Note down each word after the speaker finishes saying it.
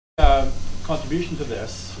contribution to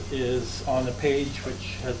this is on a page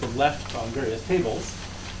which has been left on various tables.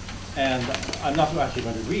 And I'm not actually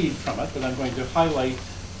going to read from it, but I'm going to highlight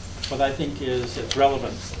what I think is its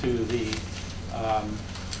relevance to the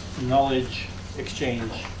knowledge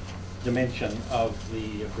exchange dimension of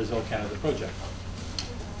the Brazil-Canada project.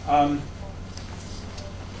 I'm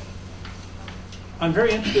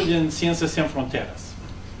very interested in Ciências Sem Fronteiras.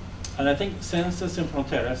 And I think Ciências Sem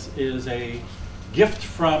Fronteiras is a gift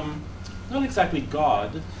from, not exactly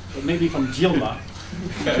God, but maybe from Dilma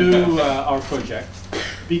to our project,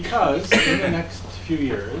 because in the next few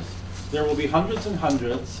years, there will be hundreds and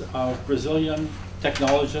hundreds of Brazilian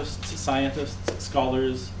technologists, scientists,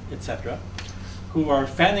 scholars, etc., who are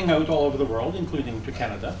fanning out all over the world, including to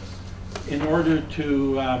Canada, in order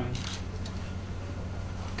to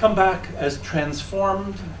come back as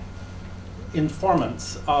transformed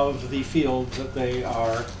informants of the field that they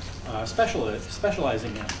are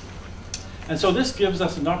specializing in. And so this gives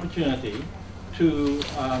us an opportunity to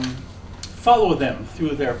follow them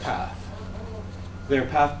through their path. Their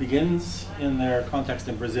path begins in their context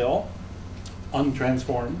in Brazil,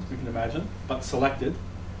 untransformed, you can imagine, but selected.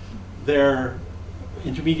 Their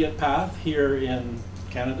intermediate path here in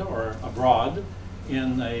Canada or abroad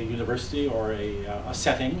in a university or a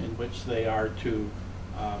setting in which they are to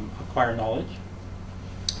acquire knowledge.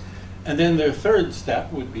 And then their third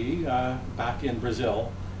step would be back in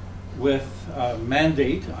Brazil with a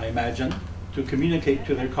mandate, I imagine, to communicate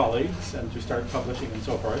to their colleagues and to start publishing and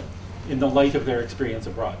so forth in the light of their experience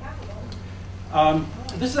abroad.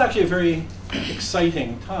 This is actually a very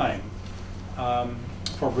exciting time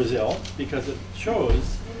for Brazil, because it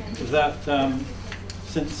shows that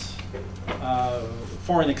since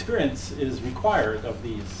foreign experience is required of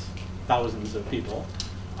these thousands of people,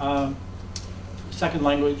 second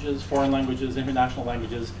languages, foreign languages, international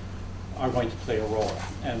languages are going to play a role.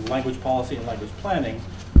 And language policy and language planning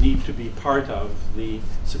need to be part of the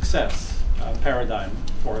success paradigm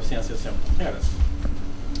for Ciências Sem Fronteiras.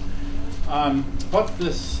 What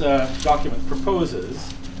this document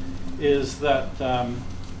proposes is that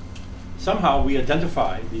somehow we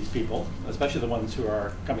identify these people, especially the ones who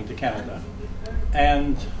are coming to Canada,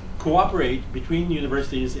 and cooperate between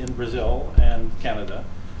universities in Brazil and Canada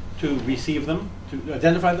to receive them, to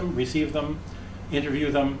identify them, receive them,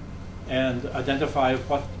 interview them, and identify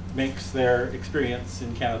what makes their experience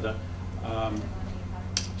in Canada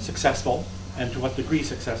successful, and to what degree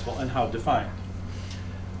successful, and how defined.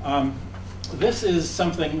 This is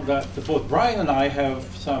something that both Brian and I have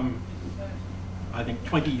some, I think,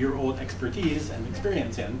 20-year-old expertise and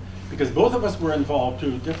experience in, because both of us were involved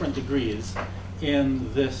to different degrees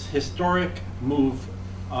in this historic move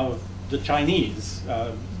of the Chinese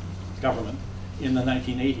government in the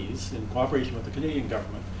 1980s, in cooperation with the Canadian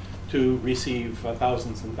government, to receive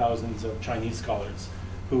thousands and thousands of Chinese scholars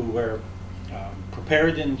who were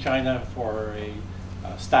prepared in China for a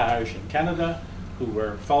stage in Canada, who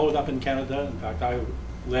were followed up in Canada. In fact, I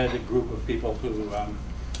led a group of people who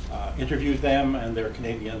interviewed them and their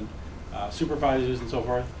Canadian supervisors and so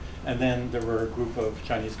forth. And then there were a group of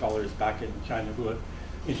Chinese scholars back in China who had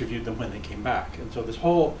interviewed them when they came back. And so this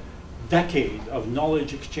whole decade of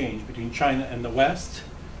knowledge exchange between China and the West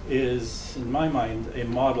is, in my mind, a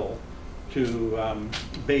model to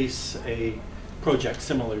base a project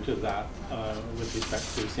similar to that with respect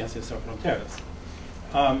to Ciências Sem Fronteiras.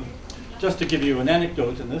 Just to give you an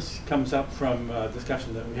anecdote, and this comes up from a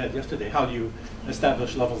discussion that we had yesterday, how do you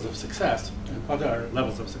establish levels of success, and what are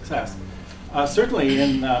levels of success? Certainly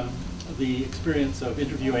in the experience of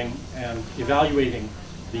interviewing and evaluating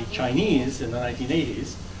the Chinese in the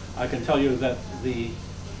 1980s, I can tell you that the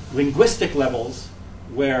linguistic levels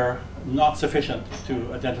were not sufficient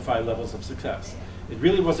to identify levels of success. It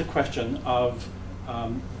really was a question of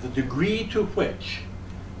the degree to which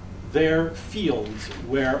their fields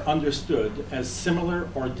were understood as similar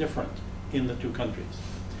or different in the two countries.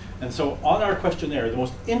 And so on our questionnaire, the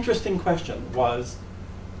most interesting question was,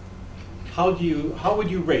 how would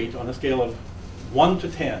you rate on a scale of 1 to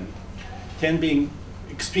 10, 10 being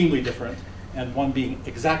extremely different and 1 being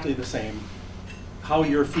exactly the same, how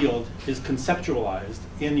your field is conceptualized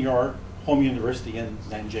in your home university in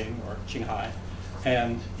Nanjing or Shanghai,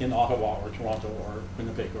 and in Ottawa or Toronto or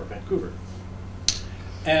Winnipeg or Vancouver.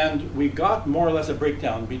 And we got more or less a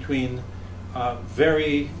breakdown between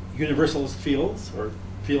very universalist fields, or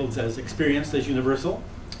fields as experienced as universal,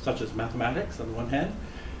 such as mathematics on the one hand,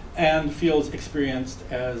 and fields experienced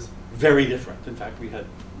as very different. In fact, we had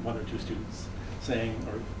 1 or 2 students saying,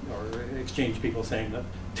 or exchange people saying that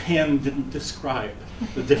 10 didn't describe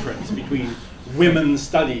the difference between women's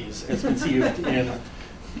studies as conceived in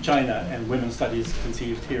China and women's studies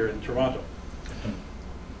conceived here in Toronto.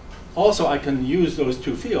 Also, I can use those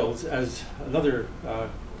two fields as another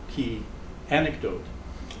key anecdote,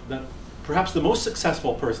 that perhaps the most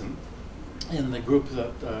successful person in the group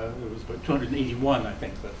that it was about 281, I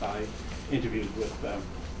think, that I interviewed with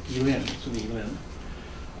Yilin.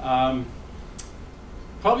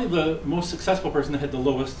 Probably the most successful person had the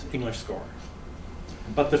lowest English score.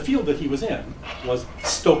 But the field that he was in was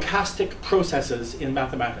stochastic processes in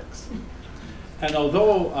mathematics. And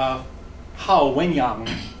although Hao Wenyang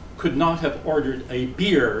could not have ordered a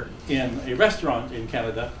beer in a restaurant in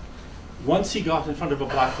Canada, once he got in front of a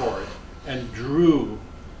blackboard and drew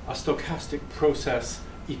a stochastic process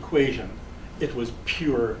equation, it was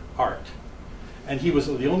pure art. And he was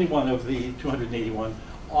the only one of the 281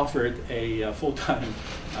 offered a full-time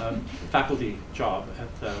faculty job at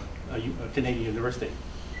a Canadian university.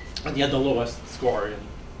 And he had the lowest score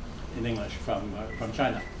in English from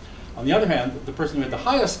China. On the other hand, the person who had the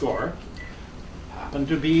highest score happened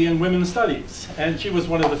to be in women's studies. And she was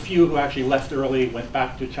one of the few who actually left early, went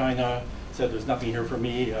back to China, said there's nothing here for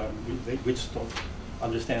me, we just don't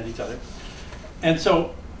understand each other. And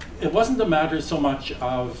so it wasn't a matter so much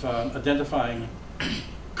of identifying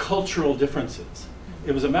cultural differences.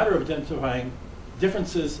 It was a matter of identifying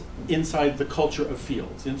differences inside the culture of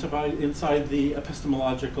fields, inside the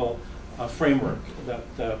epistemological framework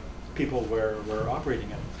that people were operating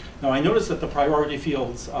in. Now, I noticed that the priority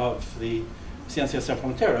fields of the Ciencias Sin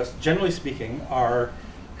Fronteras, generally speaking, are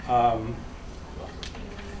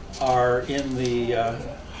in the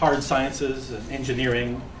hard sciences and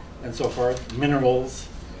engineering and so forth, minerals.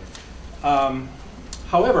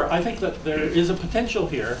 However, I think that there is a potential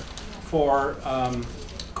here for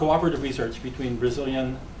cooperative research between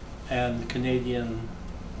Brazilian and Canadian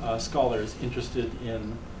scholars interested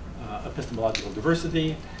in epistemological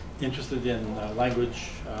diversity, interested in language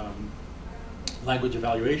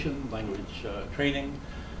evaluation, language training,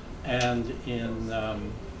 and in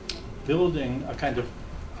building a kind of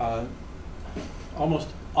almost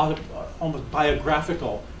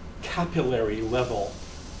biographical, capillary level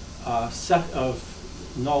set of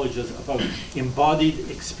knowledges about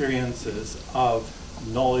embodied experiences of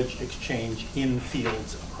knowledge exchange in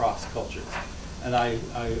fields across cultures. And I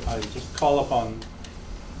just call upon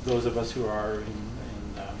those of us who are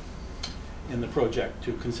in the project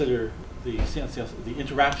to consider the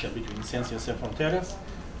interaction between Ciencias Sin Fronteras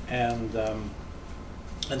and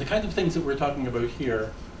the kind of things that we're talking about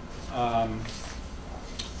here.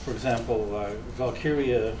 For example,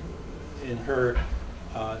 Valkyria, in her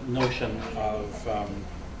notion of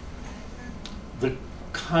the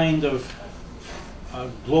kind of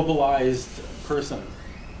globalized person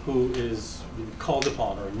who is called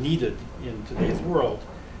upon or needed in today's world.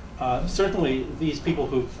 Certainly, these people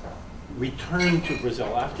who return to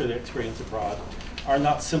Brazil after their experience abroad are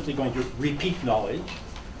not simply going to repeat knowledge,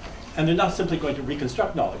 and they're not simply going to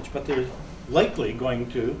reconstruct knowledge, but they're likely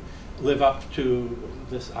going to live up to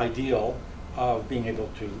this ideal of being able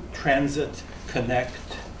to transit,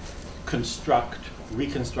 connect, construct,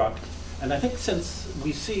 reconstruct. And I think since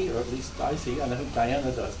we see, or at least I see, and I think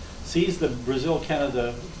Diana does, sees the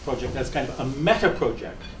Brazil-Canada project as kind of a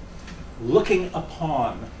meta-project, looking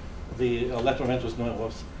upon the Letramentos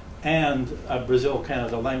Novos and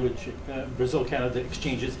Brazil-Canada language, Brazil-Canada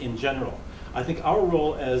exchanges in general. I think our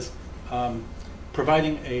role as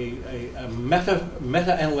providing a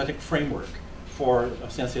meta-analytic framework for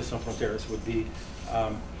Ciencias Sin Fronteras would be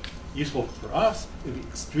useful for us. It would be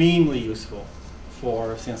extremely useful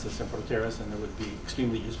for Ciencias Sin Fronteras, and it would be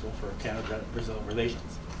extremely useful for Canada-Brazil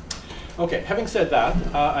relations. Okay, having said that,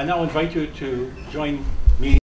 I now invite you to join